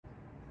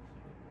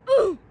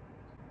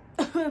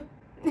Welcome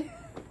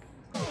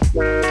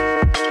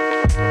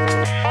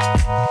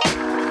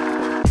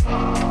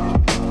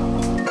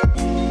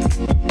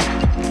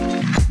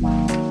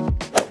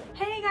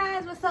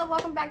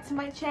back to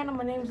my channel.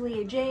 My name is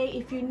Leah J.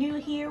 If you're new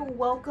here,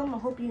 welcome. I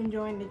hope you're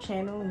enjoying the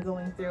channel and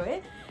going through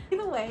it.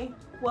 Either way,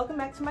 welcome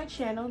back to my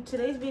channel.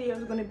 Today's video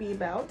is going to be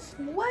about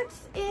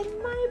what's in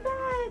my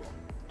bag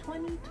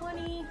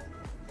 2020.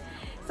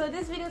 So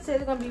this video today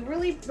is going to be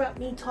really about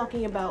me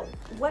talking about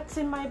what's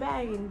in my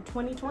bag in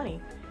 2020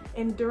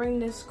 and during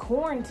this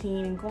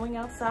quarantine and going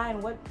outside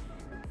and what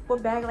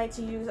bag I like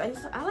to use.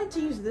 I like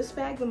to use this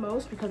bag the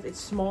most because it's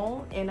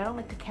small and I don't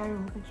like to carry a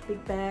whole bunch of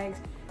big bags.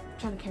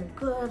 Trying to carry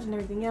gloves and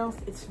everything else,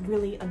 it's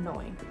really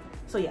annoying.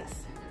 So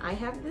yes, I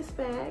have this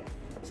bag,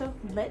 so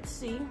let's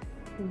see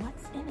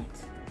what's in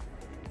it.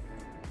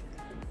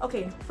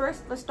 Okay,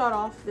 first let's start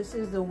off. This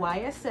is the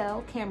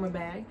YSL camera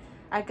bag.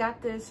 I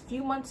got this a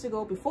few months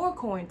ago before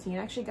quarantine.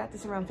 I actually got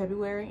this around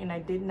February and I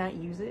did not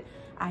use it.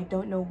 I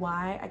don't know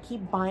why. I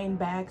keep buying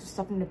bags of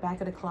stuff in the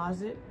back of the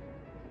closet.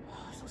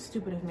 Oh, so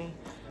stupid of me.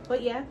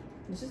 But yeah,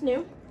 this is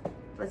new.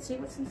 Let's see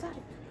what's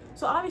inside.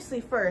 So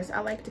obviously first, I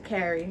like to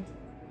carry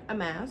a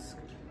mask.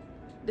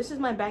 This is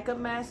my backup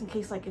mask in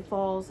case like it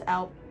falls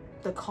out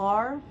the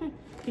car.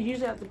 Cause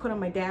usually I have to put on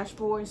my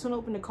dashboard. As soon as I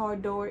open the car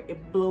door,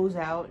 it blows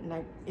out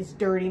and it's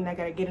dirty and I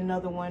gotta get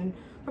another one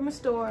from a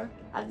store.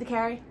 I have to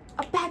carry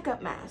a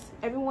backup mask.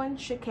 Everyone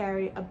should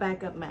carry a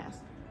backup mask.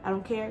 I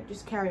don't care,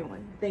 just carry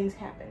one. Things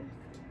happen.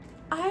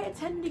 I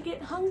tend to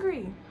get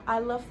hungry. I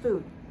love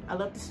food. I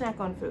love to snack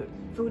on food.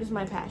 Food is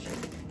my passion.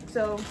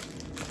 So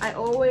I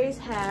always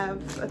have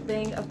a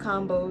thing of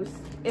combos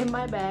in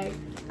my bag.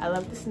 I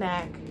love to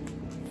snack.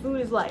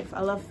 Food is life.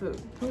 I love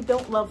food. Who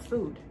don't love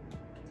food?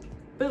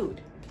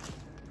 Food.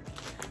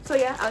 So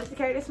yeah, I like to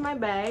carry this in my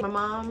bag. My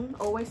mom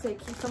always said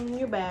keep something in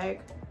your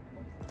bag.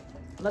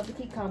 I love to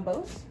keep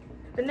combos.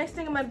 The next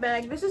thing in my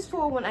bag, this is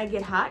for when I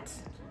get hot.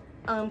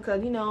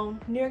 Cause you know,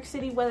 New York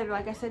City weather,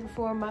 like I said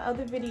before in my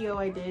other video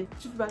I did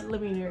just about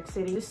living in New York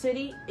City. The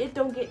city, it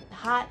don't get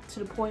hot to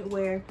the point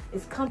where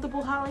it's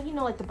comfortable hot, like you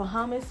know, like the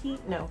Bahamas heat.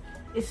 No,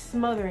 it's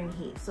smothering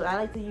heat. So I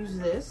like to use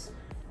this.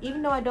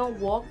 Even though I don't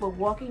walk, but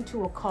walking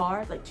to a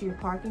car, like to your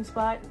parking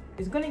spot,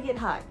 is gonna get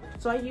hot.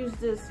 So I use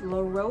this La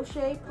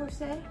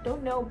Roche-Posay,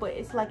 don't know, but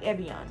it's like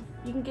Evian.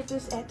 You can get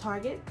this at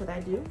Target, because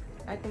I do.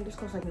 I think this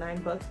costs like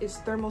 $9. It's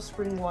thermal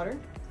spring water.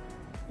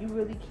 You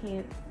really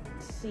can't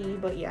see,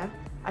 but yeah.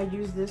 I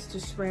use this to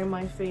spray on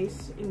my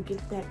face and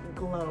get that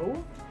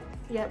glow.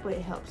 Yeah, but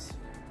it helps.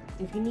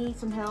 If you need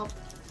some help,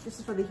 this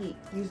is for the heat,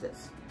 use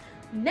this.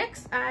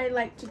 Next, I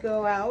like to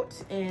go out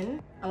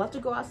and I love to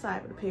go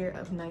outside with a pair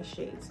of nice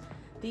shades.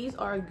 These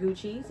are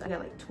Gucci's. I got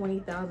like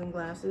 20,000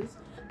 glasses.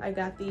 I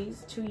got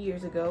these 2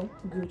 years ago.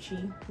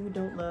 Gucci. Who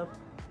don't love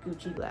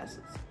Gucci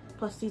glasses?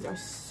 Plus, these are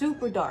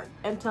super dark.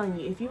 I'm telling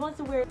you, if you want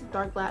to wear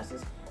dark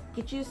glasses,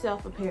 get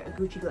yourself a pair of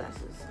Gucci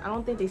glasses. I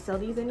don't think they sell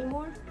these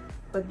anymore,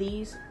 but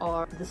these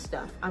are the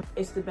stuff.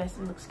 It's the best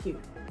and looks cute.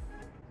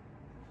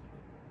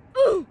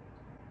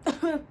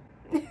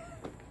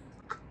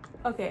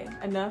 Okay,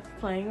 enough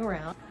playing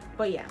around.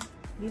 But yeah,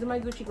 these are my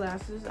Gucci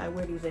glasses. I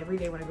wear these every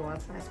day when I go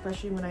outside,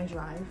 especially when I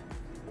drive.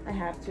 I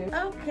have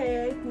to.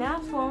 Okay, now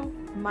for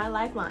my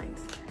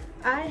lifelines.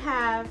 I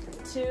have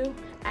 2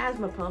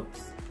 asthma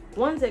pumps.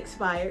 One's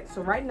expired,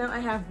 so right now I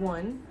have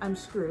one. I'm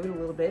screwed a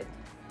little bit.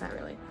 Not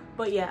really.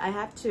 But yeah, I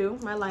have 2,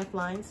 my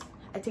lifelines.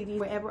 I take these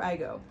wherever I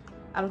go.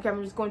 I don't care if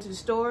I'm just going to the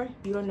store.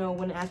 You don't know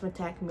when an asthma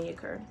attack may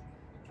occur.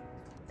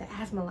 The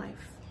asthma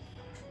life.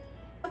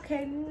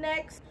 Okay,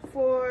 next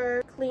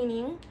for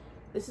cleaning.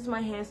 This is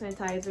my hand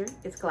sanitizer.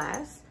 It's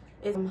glass.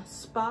 It's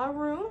Spa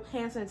Room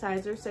hand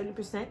sanitizer,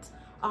 70%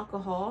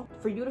 alcohol.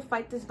 For you to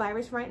fight this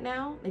virus right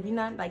now, if you're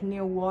not like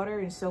near water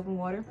and soap and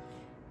water,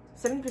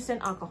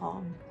 70%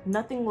 alcohol,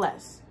 nothing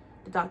less.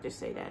 The doctors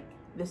say that.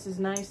 This is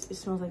nice. It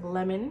smells like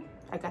lemon.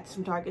 I got this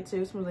from Target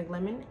too. It smells like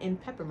lemon and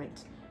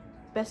peppermint.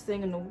 Best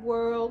thing in the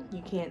world.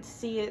 You can't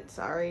see it,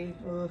 sorry.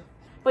 Ugh.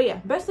 But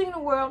yeah, best thing in the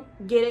world.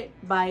 Get it,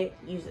 buy it,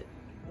 use it.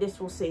 This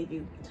will save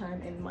you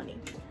time and money.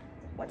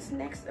 What's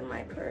next in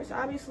my purse?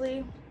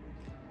 Obviously,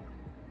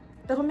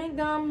 double mint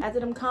gum. After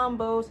them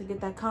combos, to get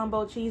that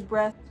combo cheese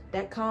breath.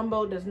 That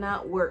combo does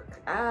not work.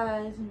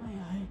 Eyes in my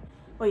eye.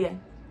 Oh yeah,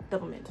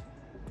 double mint.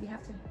 You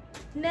have to.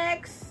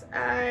 Next,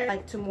 I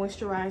like to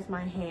moisturize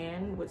my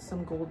hand with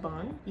some Gold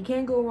Bond. You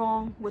can't go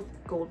wrong with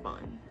Gold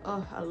Bond.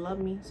 Oh, I love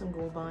me some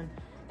Gold Bond.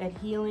 That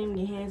healing,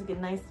 your hands get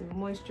nice and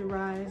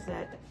moisturized.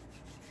 That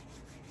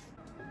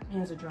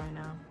hands are dry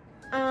now.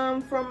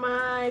 For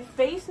my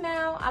face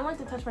now, I like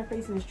to touch my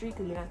face in the street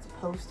because you're not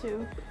supposed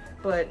to.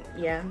 But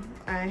yeah,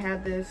 I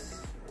have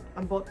this.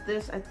 I bought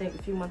this I think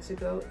a few months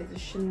ago. It's a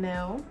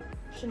Chanel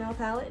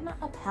palette. Not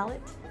a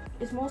palette.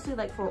 It's mostly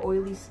like for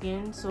oily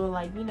skin. So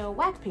like, you know,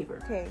 wax paper.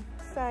 Okay,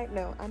 side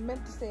note, I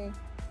meant to say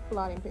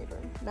blotting paper,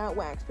 not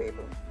wax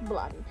paper.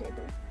 Blotting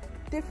paper.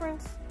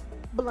 Difference,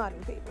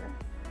 blotting paper.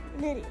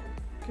 An idiot.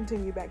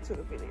 Continue back to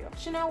the video.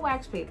 Chanel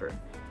wax paper.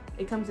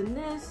 It comes in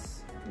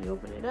this. You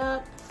open it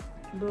up.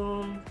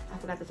 Boom. I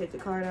forgot to take the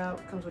card out.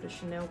 It comes with a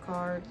Chanel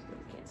card.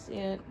 You can't see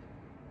it.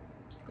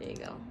 There you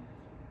go.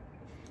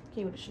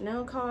 Came with a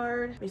Chanel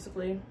card.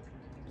 Basically,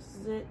 this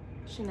is it.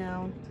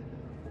 Chanel.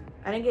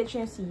 I didn't get a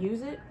chance to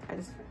use it. I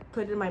just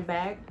put it in my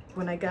bag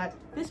when I got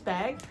this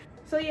bag.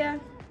 So yeah,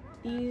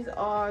 these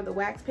are the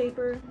wax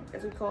paper,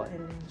 as we call it,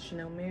 and then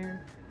Chanel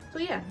mirror. So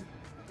yeah.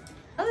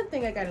 Other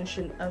thing I got in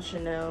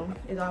Chanel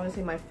is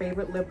obviously my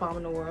favorite lip balm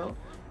in the world,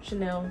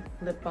 Chanel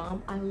lip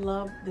balm. I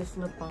love this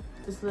lip balm.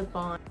 This lip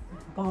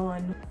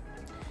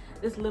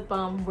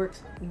balm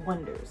works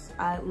wonders.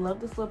 I love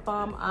this lip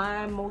balm.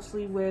 I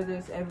mostly wear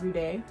this every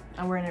day.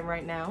 I'm wearing it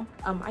right now.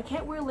 I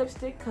can't wear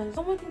lipstick because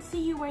no one can see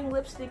you wearing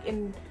lipstick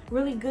and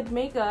really good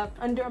makeup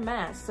under a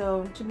mask.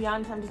 So to be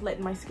honest, I'm just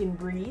letting my skin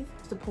breathe.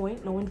 That's the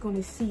point. No one's going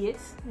to see it.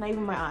 Not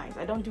even my eyes.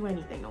 I don't do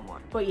anything no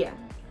more. But yeah,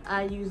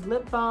 I use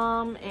lip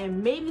balm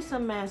and maybe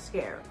some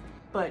mascara.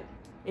 But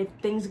if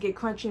things get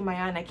crunchy in my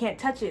eye and I can't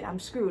touch it, I'm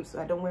screwed. So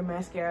I don't wear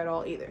mascara at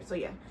all either. So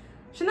yeah,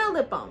 Chanel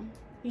lip balm.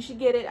 You should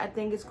get it. I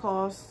think it's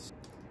cost,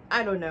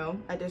 I don't know.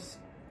 I just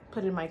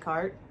put it in my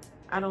cart.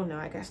 I don't know.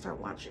 I gotta start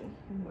watching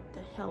what the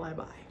hell I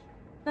buy.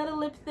 Another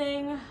lip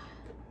thing,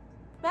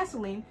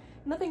 Vaseline.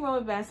 Nothing wrong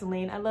with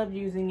Vaseline. I love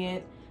using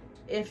it.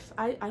 If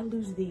I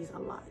lose these a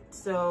lot.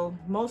 So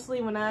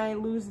mostly when I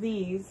lose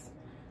these,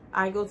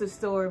 I go to the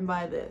store and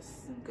buy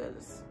this because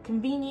it's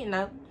convenient.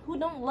 Now, who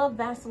don't love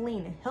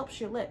Vaseline? It helps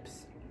your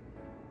lips.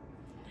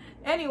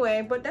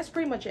 Anyway, but that's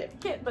pretty much it.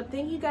 But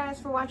thank you guys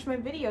for watching my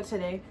video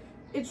today.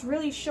 It's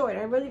really short.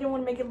 I really don't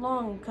want to make it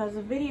long because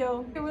the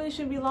video, it really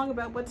shouldn't be long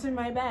about what's in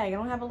my bag. I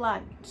don't have a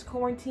lot. This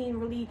quarantine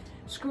really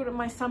screwed up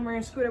my summer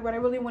and screwed up what I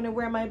really want to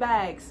wear in my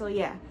bag. So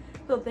yeah.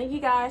 So thank you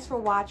guys for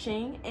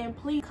watching, and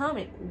please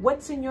comment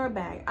what's in your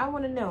bag. I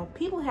want to know.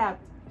 People have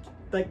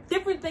like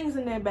different things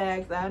in their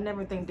bags that I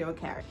never think they'll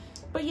carry.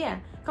 But yeah,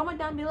 comment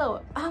down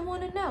below. I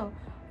want to know.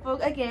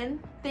 Well, again,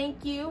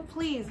 thank you.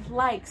 Please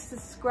like,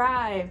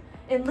 subscribe,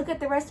 and look at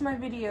the rest of my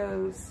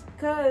videos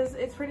because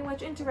it's pretty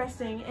much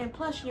interesting. And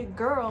plus, your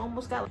girl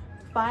almost got like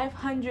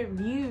 500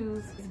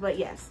 views. But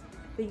yes,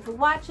 thank you for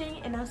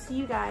watching, and I'll see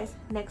you guys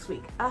next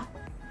week.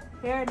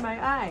 Hair in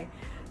my eye.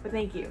 But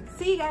thank you.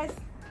 See you guys.